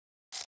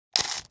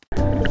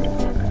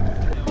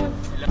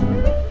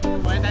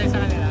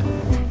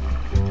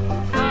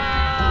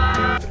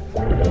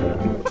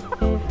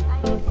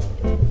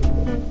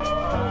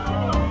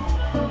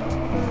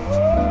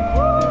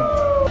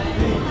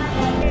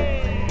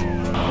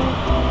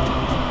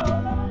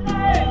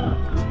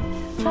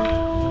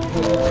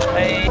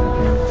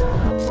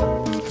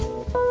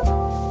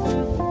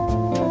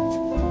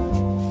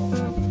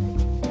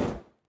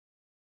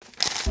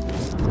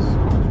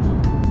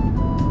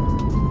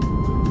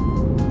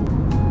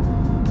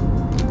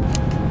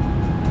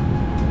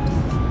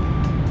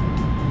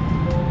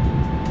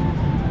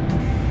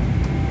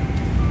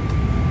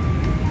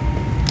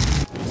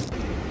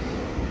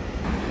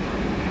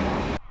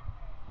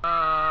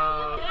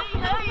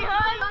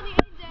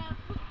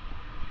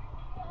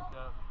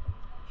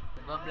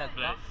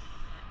Surprise.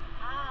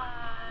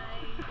 Hi!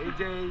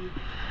 AJ!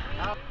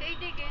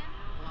 AJ again?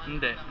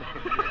 Hindi.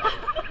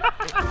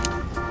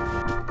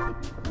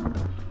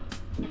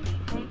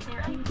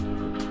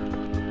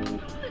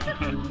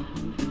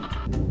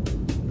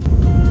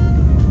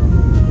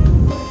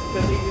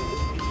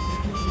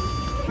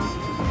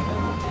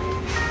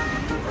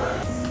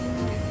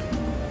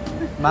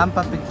 Ma'am,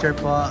 pa-picture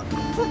po.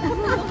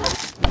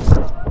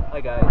 Hi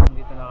guys,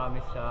 dito na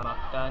kami sa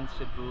Mactan,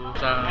 Cebu.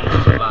 Sa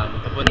van,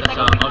 papunta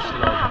sa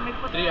Oslo.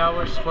 3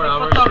 hours, 4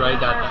 hours ride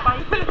ata.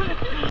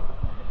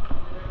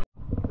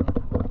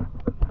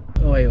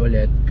 Okay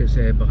ulit,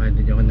 kasi baka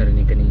hindi nyo ako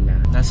narinig kanina.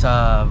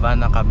 Nasa van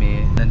na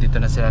kami, nandito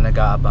na sila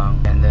nag-aabang.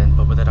 And then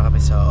pupunta na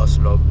kami sa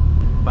Oslo.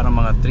 Parang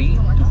mga 3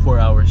 to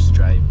 4 hours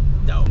drive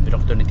daw.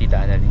 Binokto ni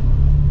Tita Annalyn.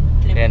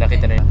 Kaya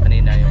nakita na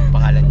kanina yung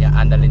pangalan niya,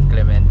 Annalyn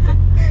Clemente.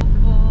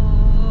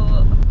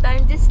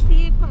 Time to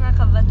sleep, mga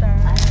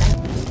kabataan.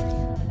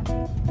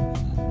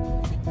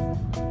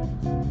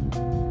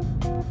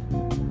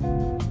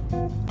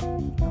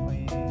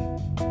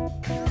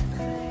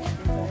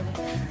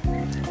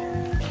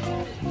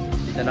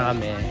 Dito na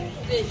kami,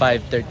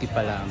 5:30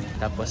 pa lang.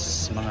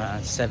 Tapos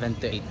mga 7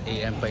 to 8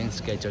 AM pa yung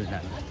schedule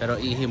namin.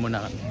 Pero ihi muna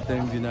kami. Ito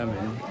yung view namin.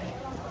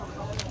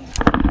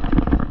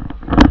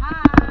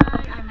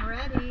 Hi! I'm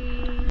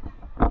ready!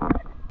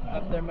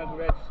 After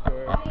mag-register,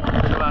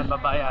 naman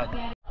babayad.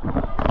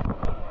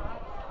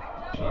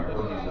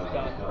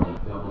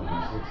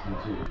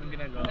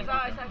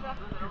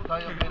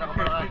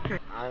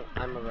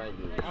 I'm a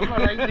riding. I'm a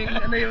riding,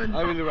 ano yun?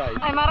 I will ride.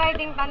 I'm a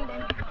riding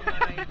tandem.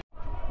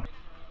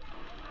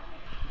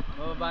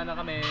 Bababa na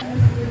kami.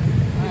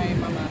 Hi,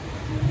 mama.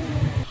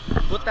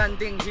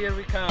 Butanding, here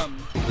we come.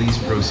 Please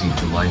proceed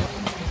to life.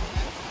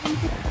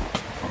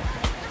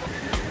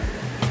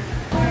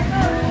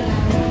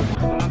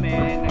 Kami,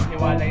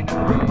 naghiwalay na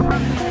kami.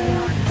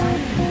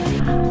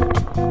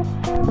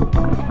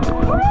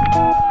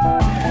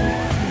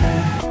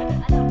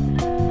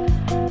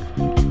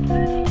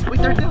 Uy,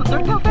 turtle,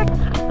 turtle, turtle!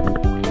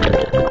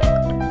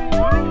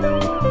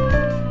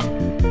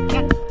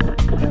 Yan!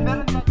 Meron dyan.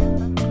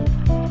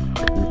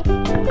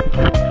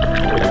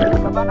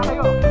 Baba na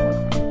kayo!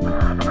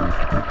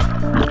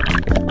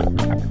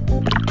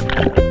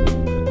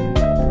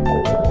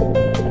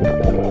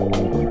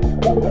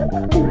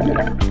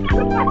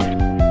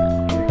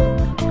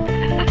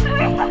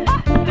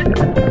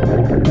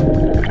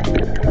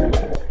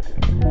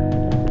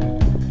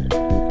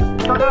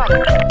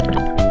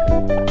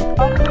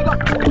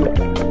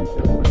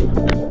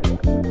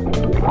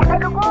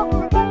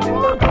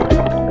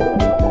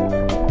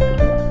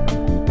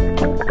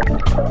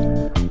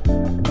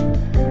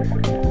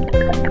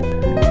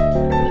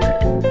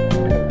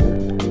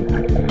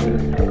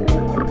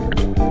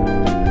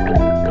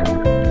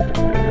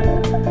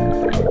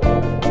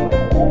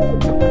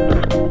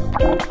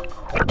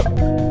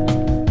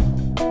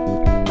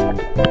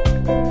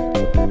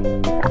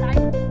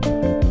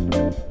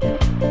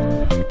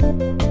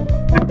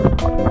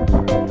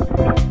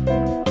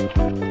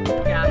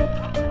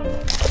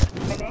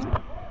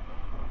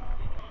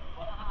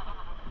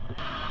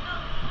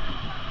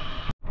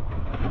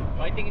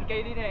 Tingin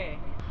kayo din eh.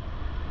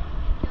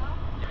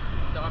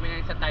 Dito kami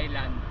ngayon sa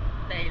Thailand.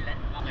 Thailand.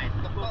 Okay.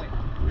 Tok-tok.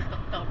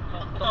 Tok-tok.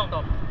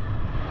 Tok-tok.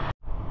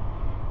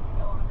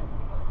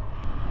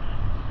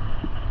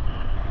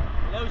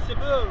 Hello,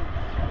 Cebu!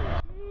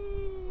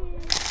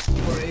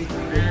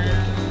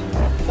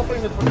 480. Something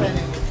with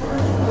pretending.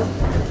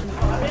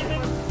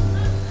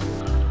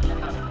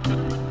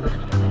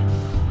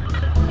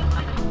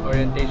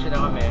 Orientation na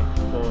kami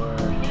for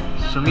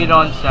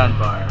Sumiron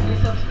Sandbar.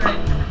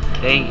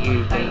 Thank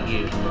you, thank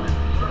you.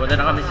 Pupunta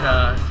na kami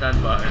sa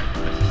Sandbar.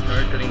 Kasi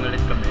snorkeling ulit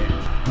kami.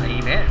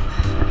 Mainit!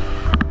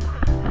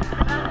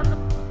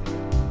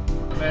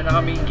 Meron na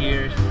kaming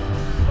gears.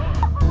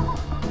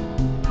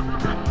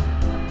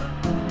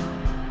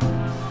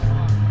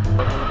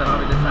 Pupunta na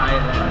kami dun sa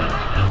island.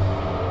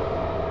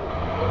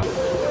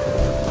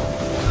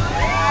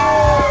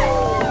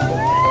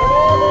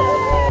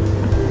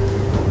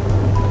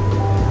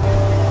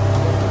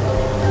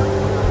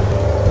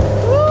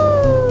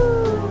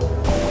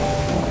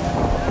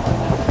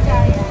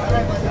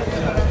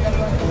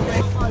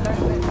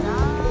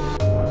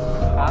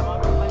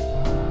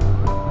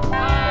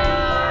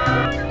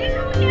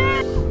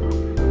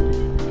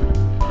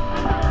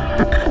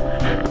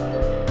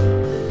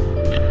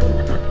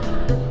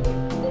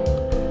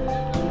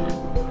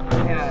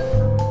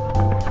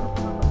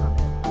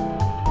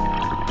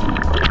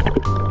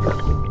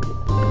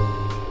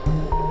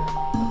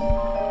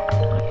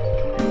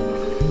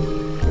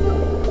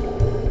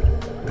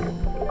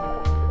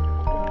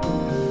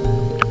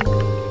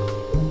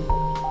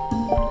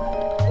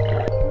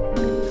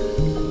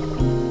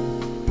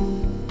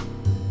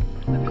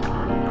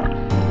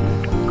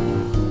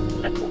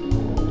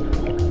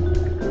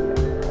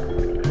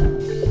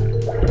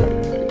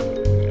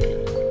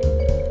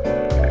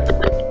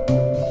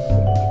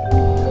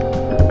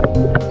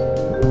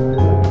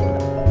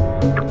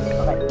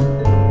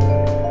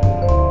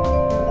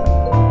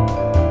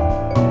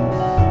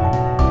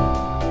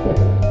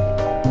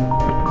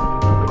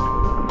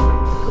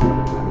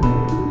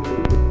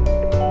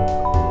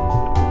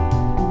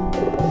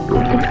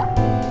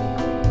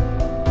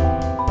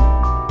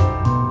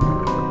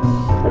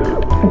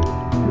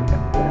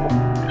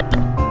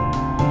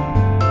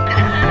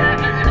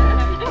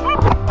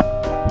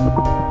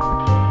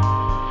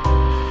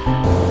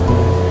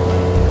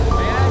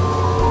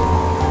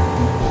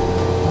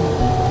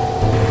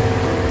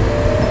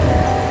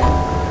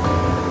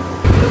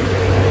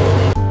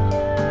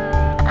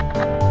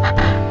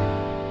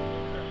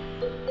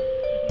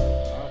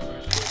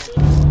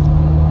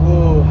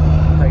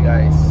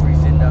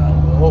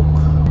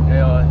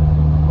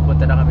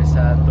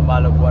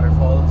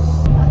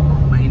 waterfalls.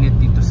 Mainit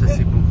dito sa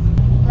Cebu.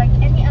 Like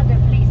any other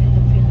place in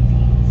the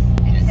Philippines,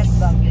 except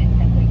Baguio and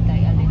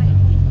Tagaytay, a little.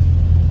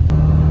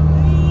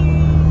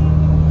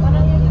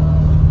 Parang yun.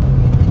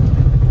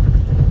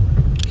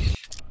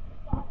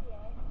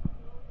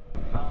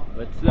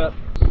 What's up?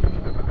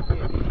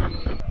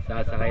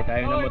 Sasakay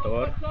tayo ng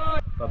motor.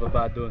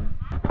 Pababa dun.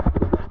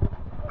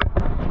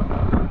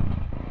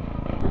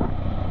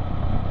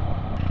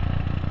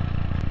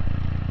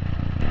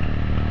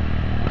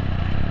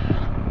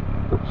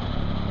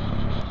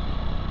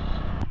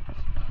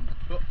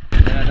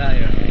 Dito na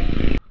tayo.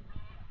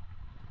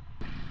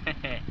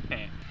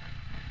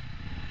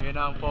 Yun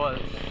ang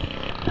falls.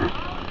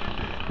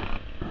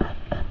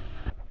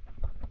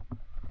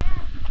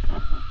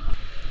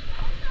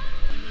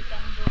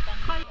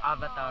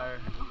 Avatar.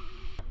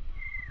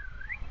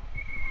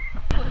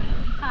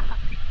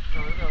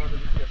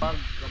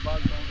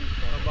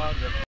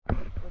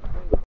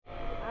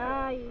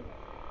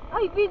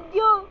 Ay,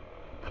 video!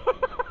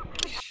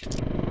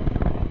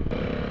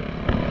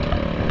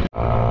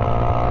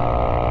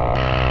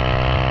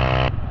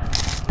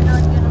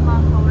 Panood ka ng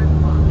mga cover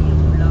po ang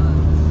iyong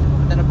vlogs.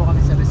 Punta na po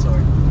kami sa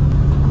resort.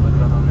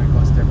 Magro-roller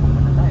coaster po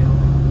muna tayo.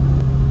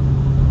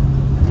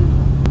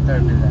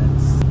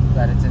 Turbulence.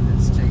 Flight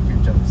attendants, check your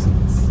jump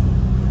seats.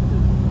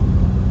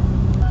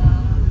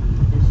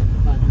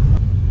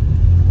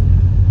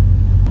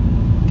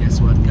 Guess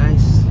what,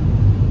 guys?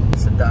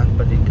 Sa daan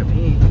pa din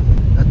kami.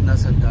 At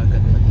nasa dagat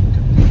pa din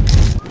kami.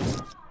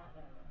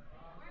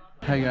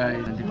 Hi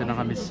guys, nandito na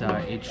kami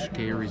sa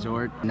HK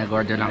Resort.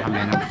 Nag-order lang kami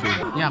ng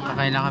food. Yeah,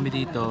 kakain lang kami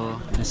dito.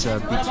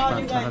 Nasa beach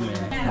front na kami.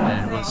 And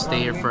then we'll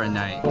stay here for a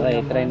night. Okay,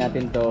 try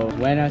natin to.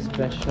 Buena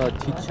Special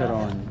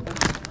Chicharron.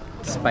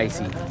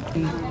 Spicy.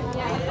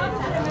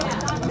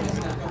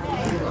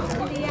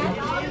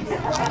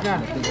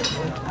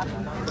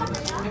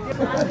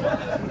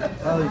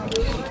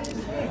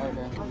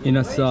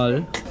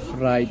 Inasal.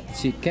 Fried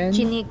chicken.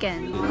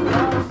 Chiniken.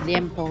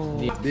 Liempo.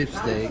 Beef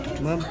steak.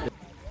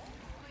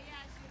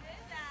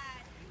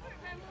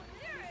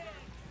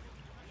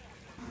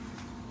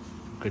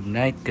 Good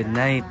night, good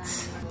night.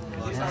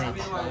 Good night.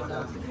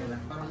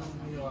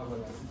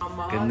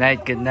 Good night,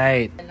 good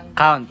night.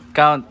 Count,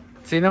 count.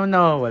 Sino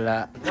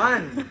nawawala?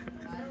 One.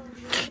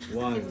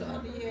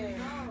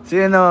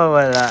 Sino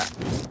nawawala?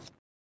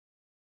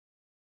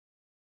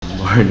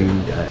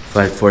 Morning guys.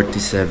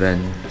 5:47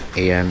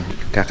 AM.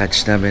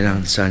 Kakatch namin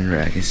ang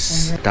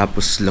sunrise.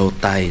 Tapos low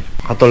tide.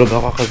 Katulog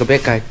ako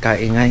kagabi kahit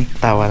kaingay.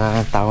 Tawa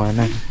na.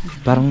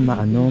 Parang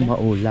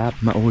maulap.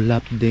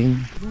 Maulap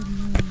din.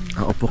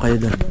 Upo kayo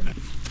doon.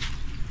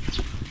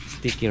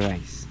 Sticky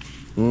rice.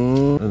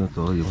 Ano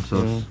to? Yung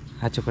sauce?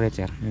 Hot chocolate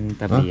sir. Yung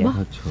tabi yan.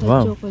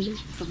 Wow.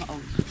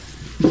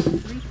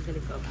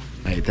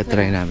 Ay,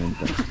 itatry namin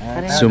to.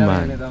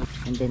 Suman.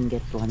 And then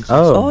get one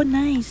sauce. Oh,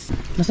 Nice.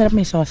 masarap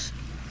may sauce.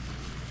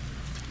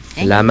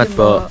 Salamat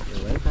po.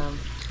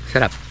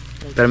 Sarap.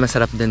 Pero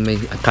masarap din may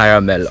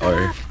caramel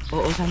or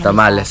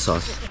tamales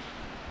sauce.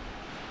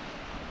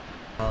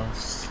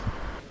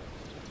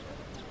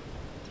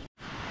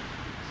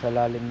 Sa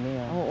lalim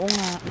niya. Oo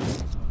nga.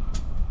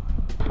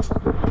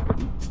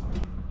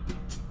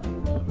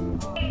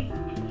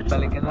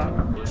 Balik ka lang.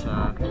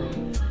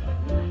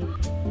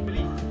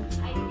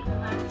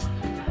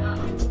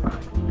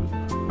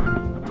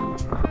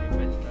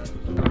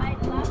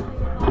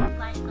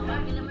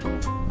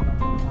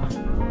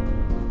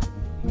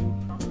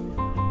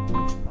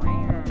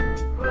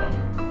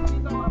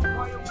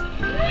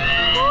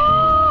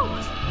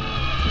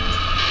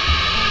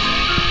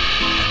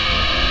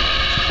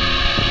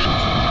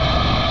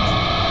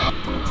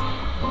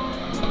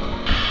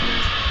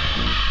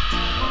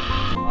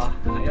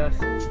 Ayos.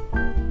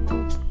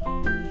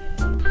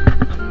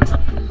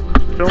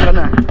 Tulong ka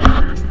na.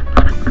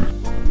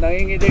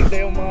 Nanginginig na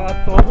yung mga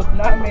tuhod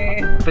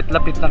namin.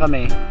 Lapit-lapit na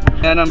kami.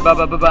 Yan ang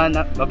babababaan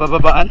na.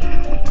 Babababaan?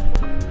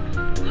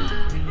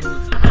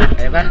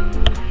 Kaya ba?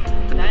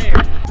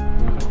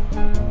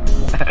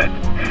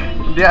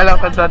 Hindi alam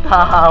kung saan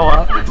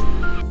hahawa.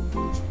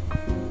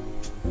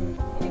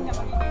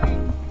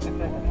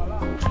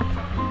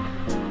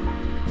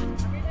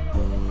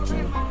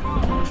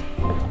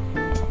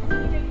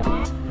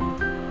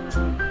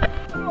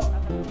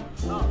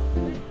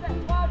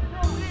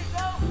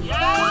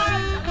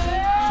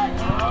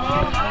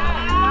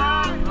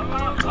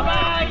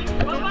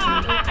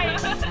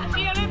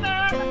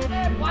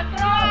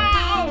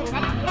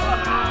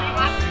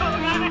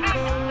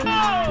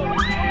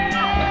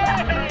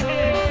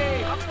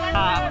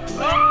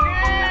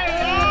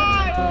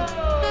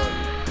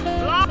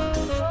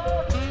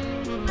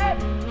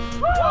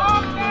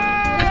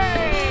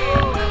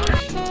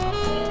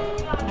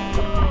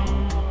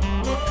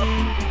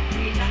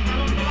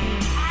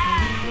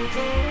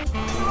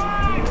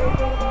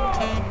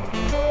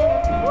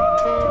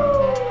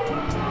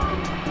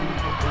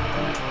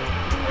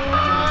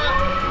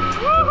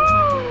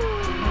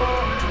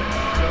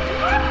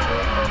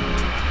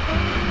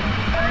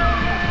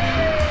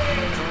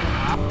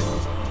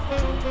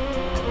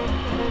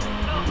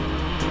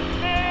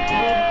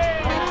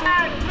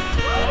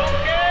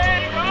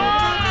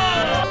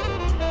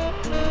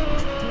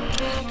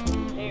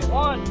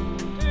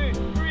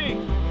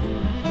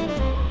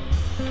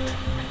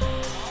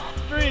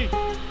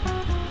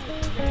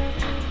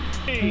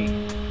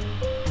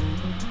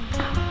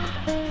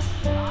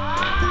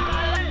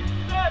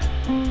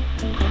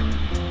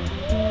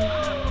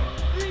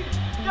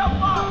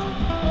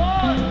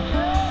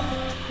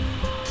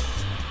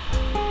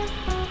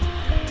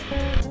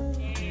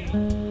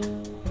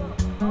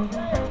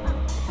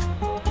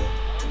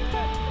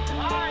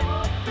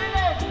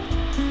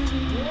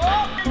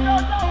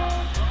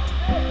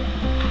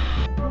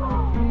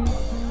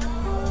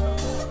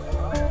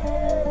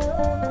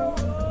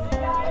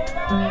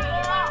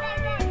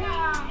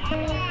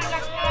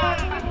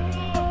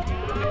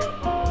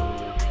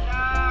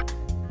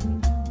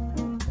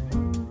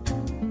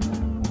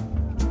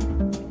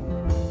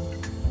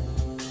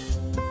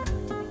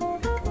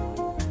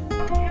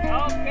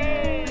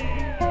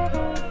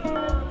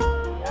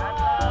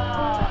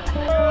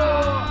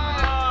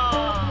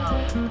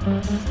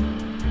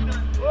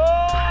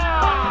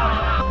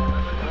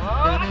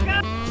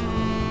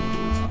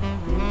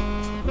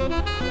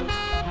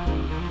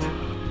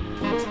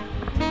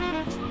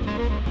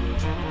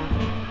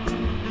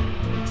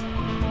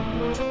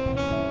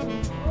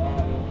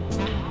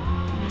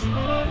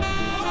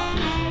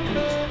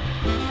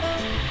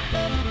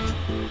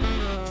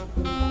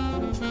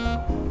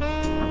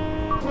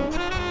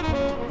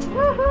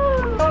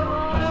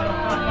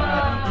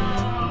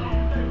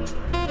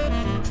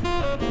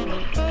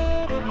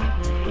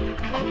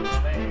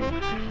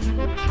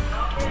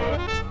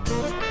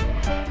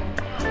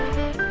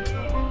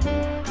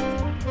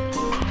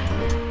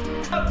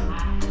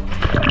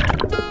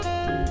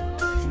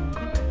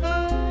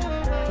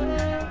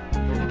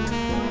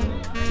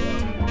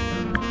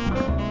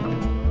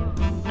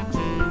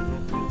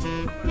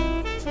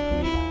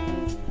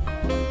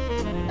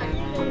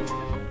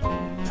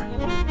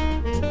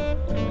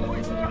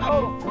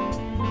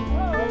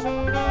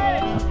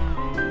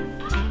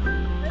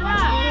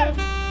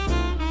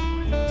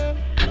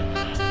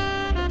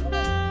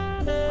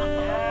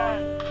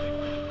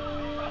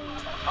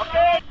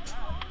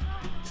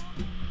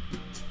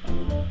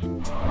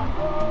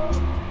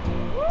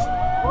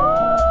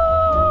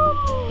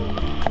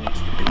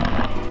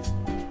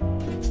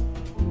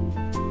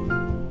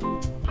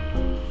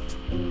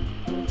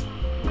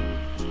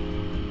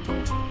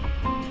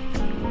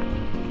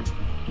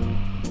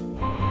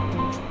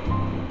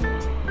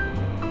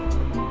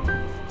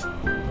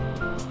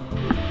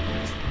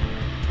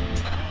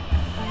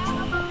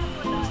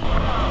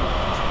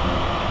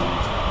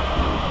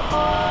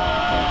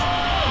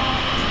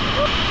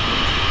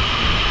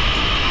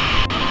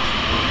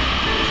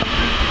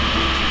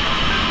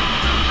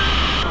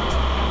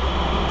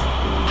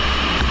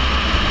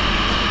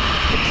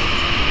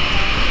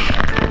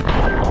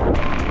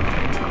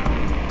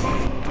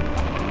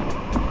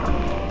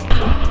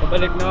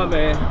 Balik na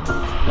kami.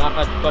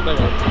 Lakad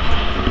pabalik.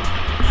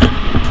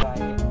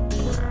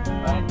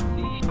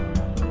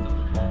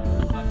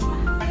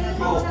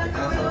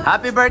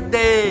 Happy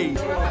birthday!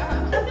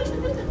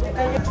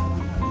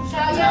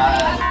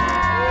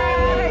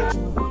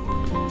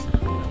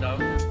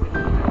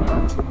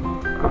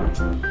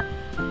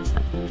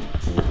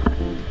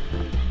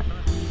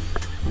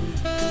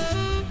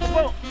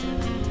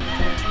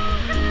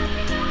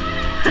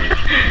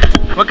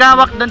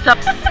 Magkawak doon sa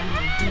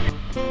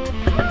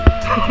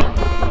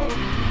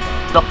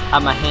look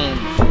at my hands.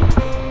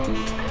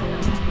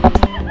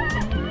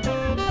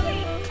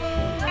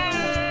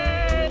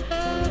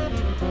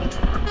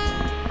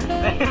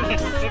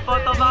 May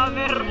photo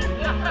bomber.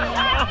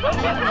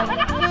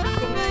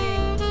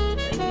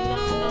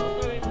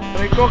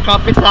 Ay ko,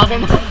 kapit sa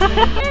akin.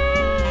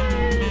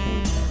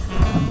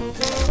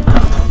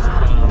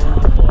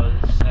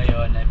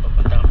 Ngayon ay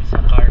papunta kami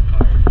sa car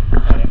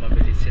para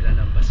mabili sila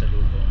ng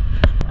pasalubong.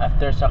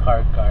 After sa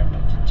car,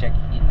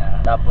 mag-check-in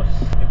na. Tapos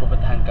may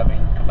pupuntahan kami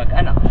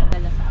kamag-anak.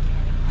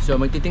 So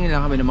magtitingin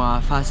lang kami ng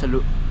mga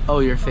pasalubong.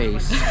 Oh, your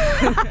face.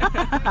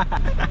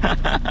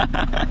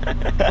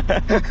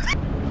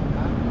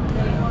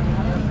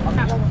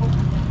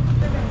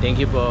 Thank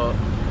you po.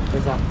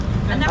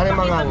 Anak,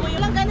 pakita mo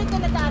yung lang ganito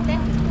na dati.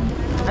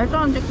 Ito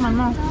ang tikman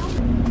mo.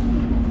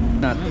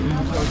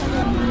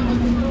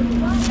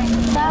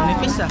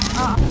 Manipis ah.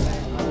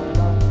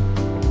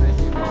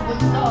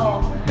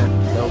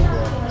 Hello po.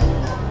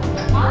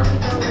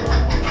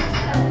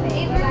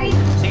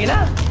 Sige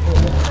na.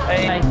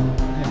 Ay.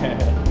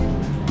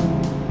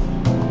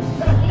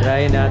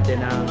 Try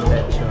natin ang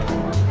lechon.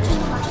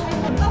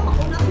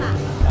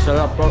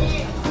 Sarap po.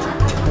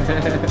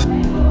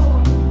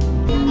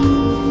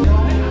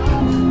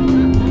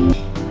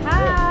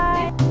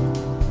 Hi!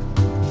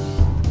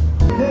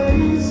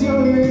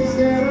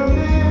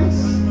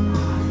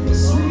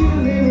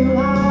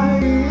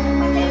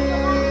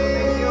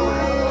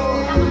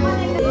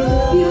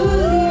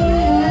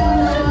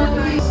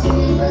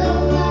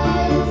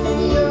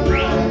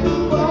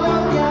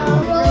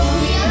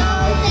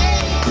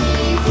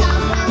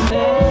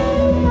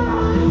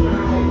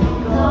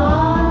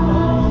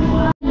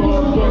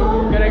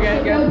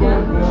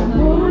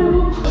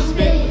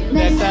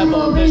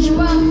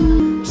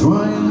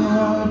 Trying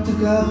hard to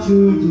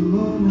capture the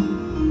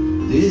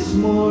moment. This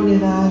morning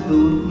I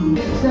go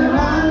that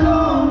I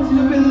long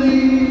to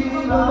believe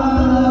about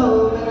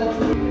love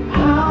and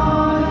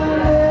how I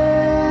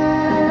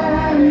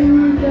let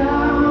you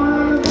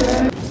down.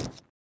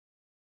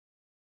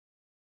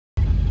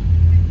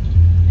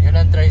 Yun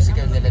ang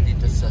tricycle nila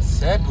dito sa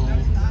Cebu.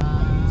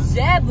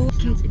 Cebu!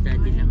 Si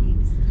daddy lang.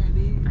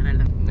 Para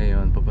lang.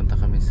 Ngayon, pupunta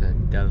kami sa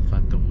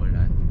Delfa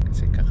Tumulan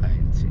kasi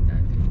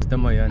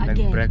Gusto mo yun?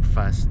 Again.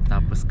 Nag-breakfast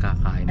tapos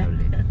kakain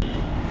ulit.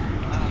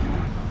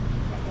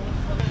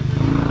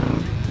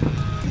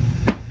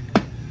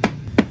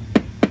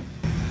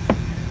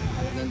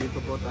 Nandito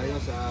po tayo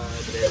sa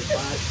Del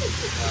Pass.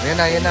 Ayan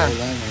na, ayan na.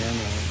 Ayan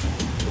na.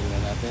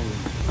 Tingnan natin.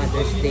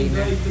 Father's Day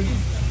na.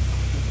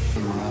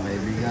 Mga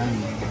kaibigan,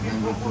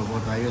 nandito po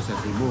tayo sa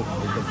Cebu.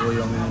 Ito po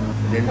yung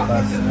Del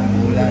Pass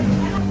ng ulan.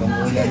 Itong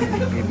ulan,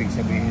 ibig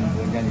sabihin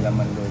po niyan,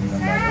 laman loob ng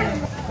bata.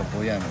 Ito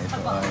po yan. Ito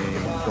ay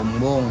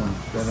tumbong.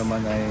 Ito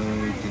naman ay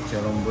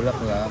chicharong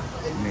bulaklak.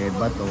 May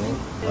bato.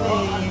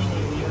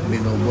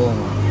 Binubong.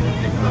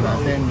 Tingnan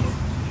natin.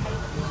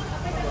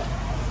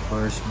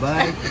 First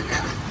bite.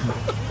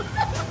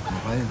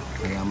 Okay,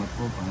 salamat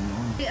po,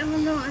 Panginoon.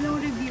 Anong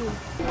review?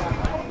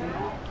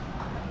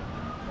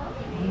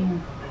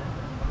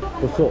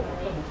 Puso.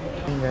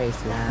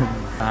 Rice lang.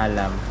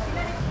 Alam.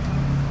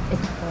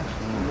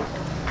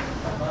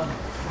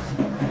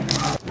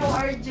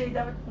 RJ,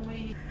 dapat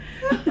may...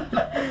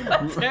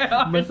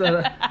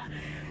 Masarap.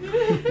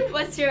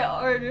 What's your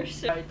order,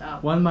 sir?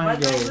 One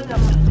mango.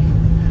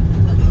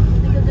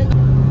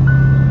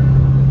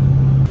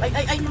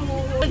 Ay,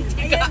 nanguhuli.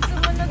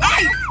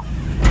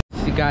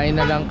 Sikain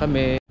na lang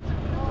kami.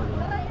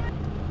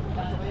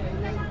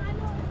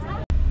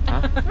 Ha?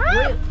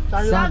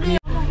 Sabi.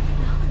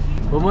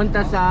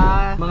 Pumunta sa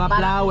mga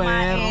flower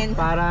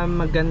para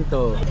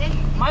magganto.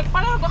 Mike,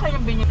 pala ba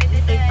kayong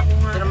binibigay ako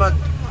nga?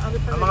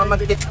 Ang mga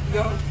magtit.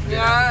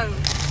 Yan.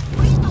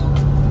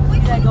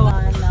 Ginagawa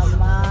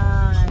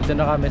naman. Dito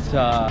na kami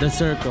sa The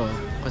Circle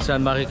kung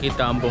saan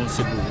makikita ang buong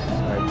Cebu.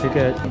 Alright,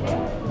 ticket.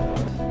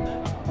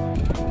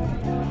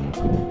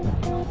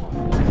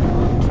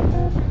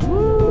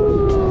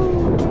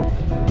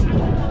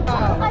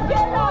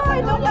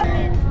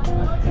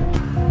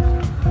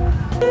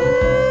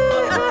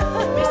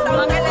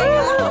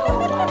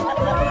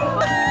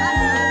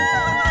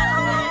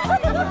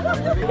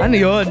 Ano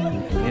yun?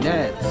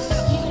 Inets.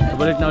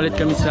 Balik na ulit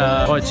kami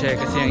sa kotse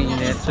kasi ang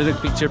init. So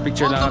nag-picture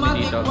lang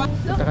kami dito.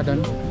 Punta ka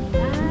doon.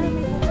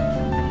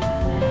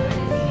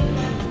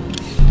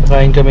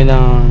 Kain kami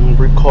ng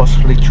Bricos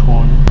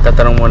Lechon.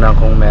 Tatanong muna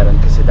kung meron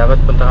kasi dapat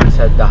punta kami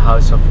sa The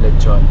House of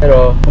Lechon.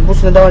 Pero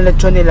kumpus na daw ang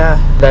lechon nila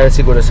dahil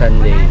siguro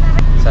Sunday.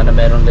 Sana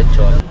meron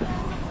lechon.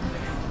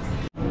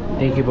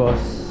 Thank you,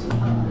 boss.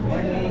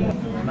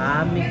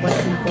 Ma'am, may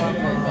question po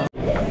ako.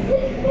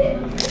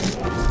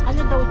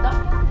 Ano daw ito?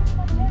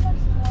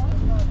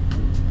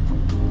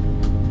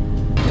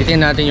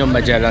 Titingnan natin yung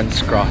Magellan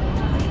Straw.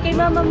 Kay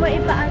mama mo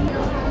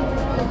ipaano?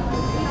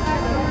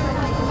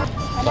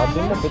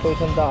 Sabi mo, ito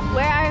isang daan.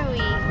 Where are we?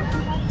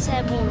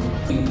 Cebu.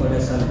 For the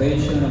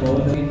salvation of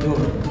all the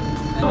endured.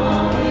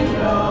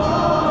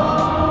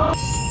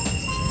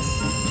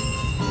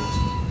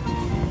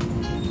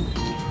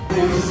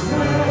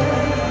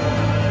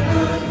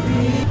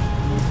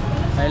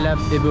 I love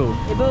Cebu.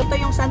 Iba ito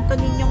yung Santo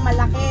Niñong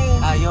malaki.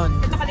 Ah, yun.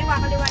 Ito kaliwa.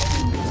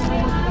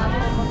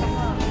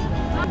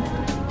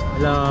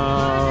 Hello.